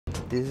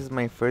This is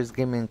my first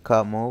game in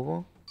COD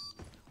Mobile.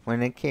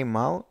 When it came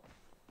out,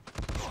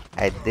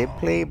 I did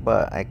play,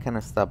 but I kind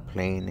of stopped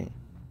playing it.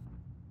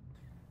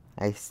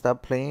 I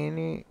stopped playing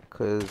it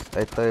because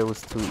I thought it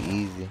was too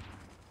easy.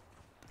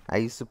 I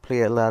used to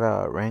play a lot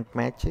of ranked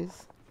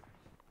matches.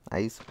 I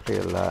used to play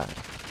a lot.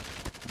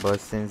 But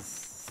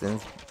since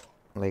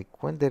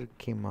like when did it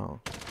came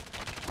out?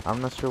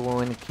 I'm not sure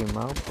when it came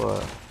out,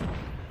 but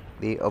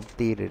they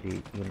updated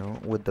it, you know,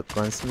 with the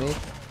gunsmith.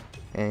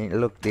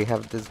 And look, they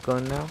have this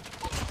gun now.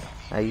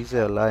 I use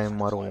it a lot in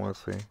Modern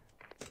Warfare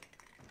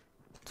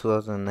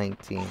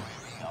 2019.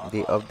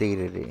 They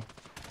updated it,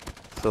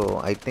 so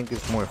I think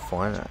it's more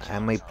fun. I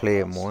might play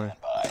it more.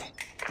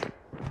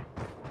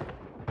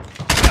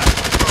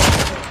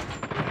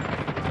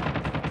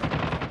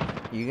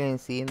 You can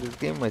see in this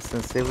game my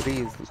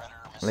sensitivity is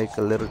like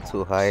a little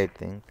too high, I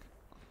think.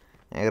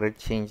 I gotta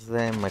change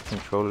that in my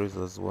controllers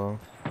as well.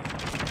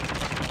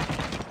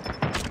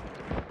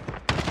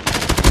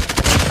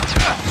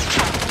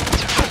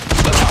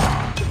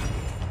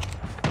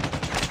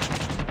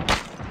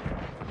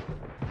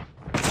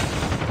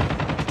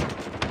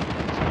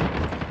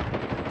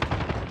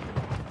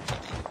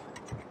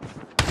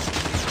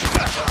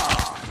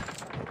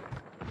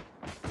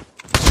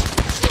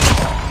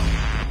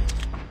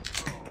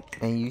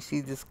 And you see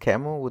this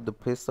camo with the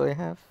pistol I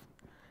have?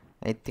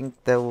 I think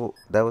that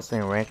was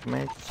in rank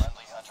match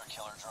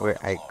where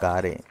I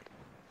got it.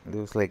 It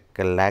was like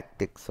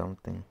galactic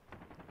something.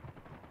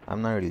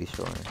 I'm not really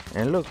sure.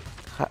 And look,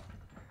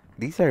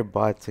 these are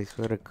bots, I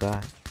swear to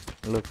God.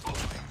 Look,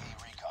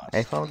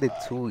 I found it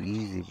too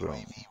easy, bro.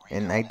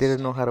 And I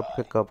didn't know how to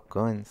pick up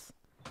guns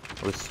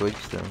or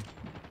switch them.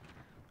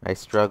 I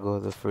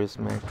struggled the first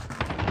match.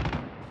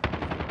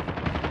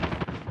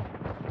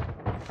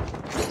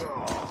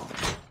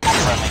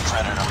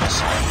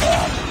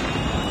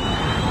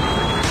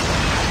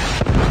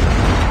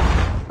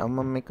 I'm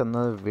gonna make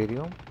another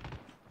video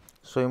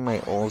showing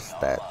my old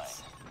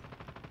stats,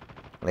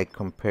 like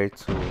compared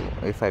to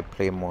if I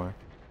play more.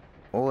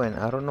 Oh, and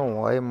I don't know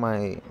why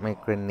my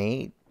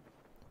grenade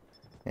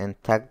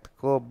and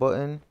tactical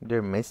button,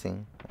 they're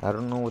missing. I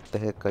don't know what the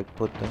heck I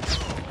put them.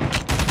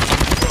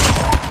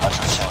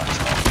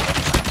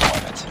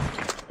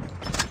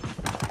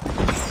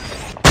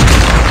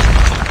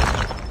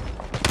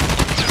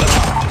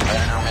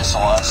 Predator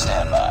missile on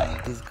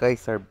standby. These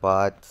guys are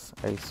bots,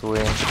 I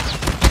swear.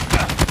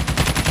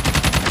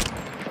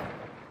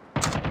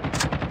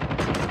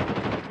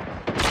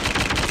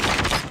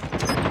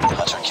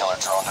 Hunter-killer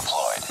drone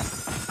deployed.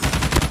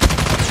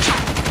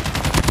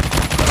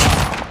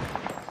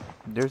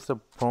 There's a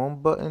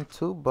prone button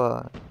too,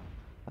 but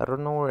I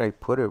don't know where I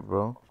put it,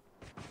 bro.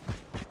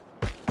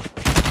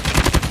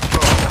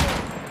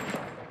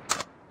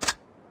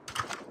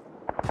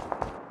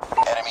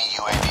 Enemy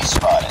UAV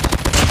spotted.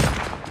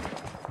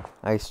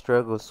 I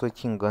struggle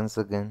switching guns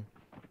again.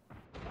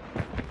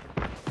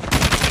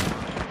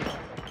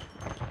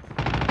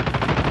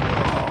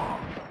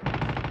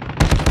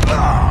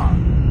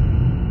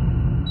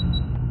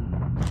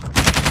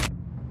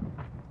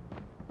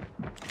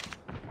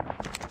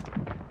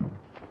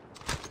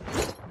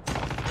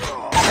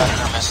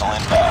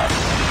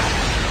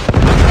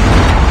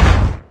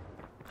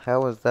 How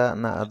was that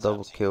not a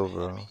double kill,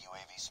 bro?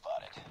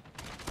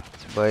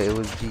 But it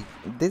was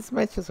these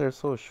matches are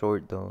so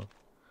short though.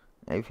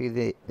 I feel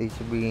they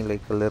should be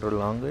like a little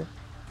longer.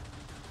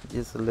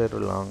 Just a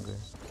little longer.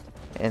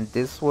 And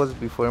this was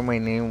before my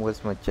name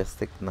was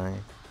Majestic9.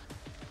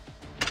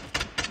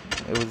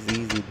 It was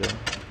easy though.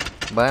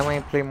 But I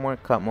might play more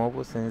COD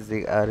Mobile since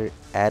they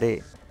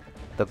added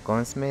the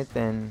gunsmith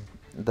and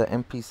the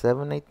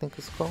MP7, I think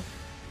it's called.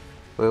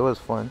 But it was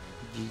fun.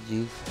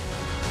 GG's.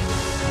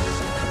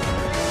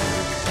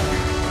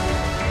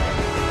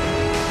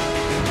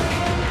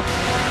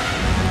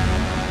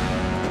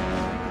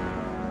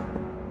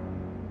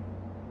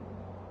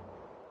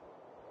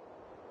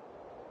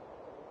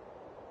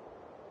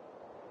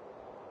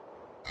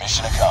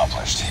 Mission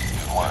accomplished.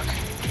 Good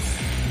work.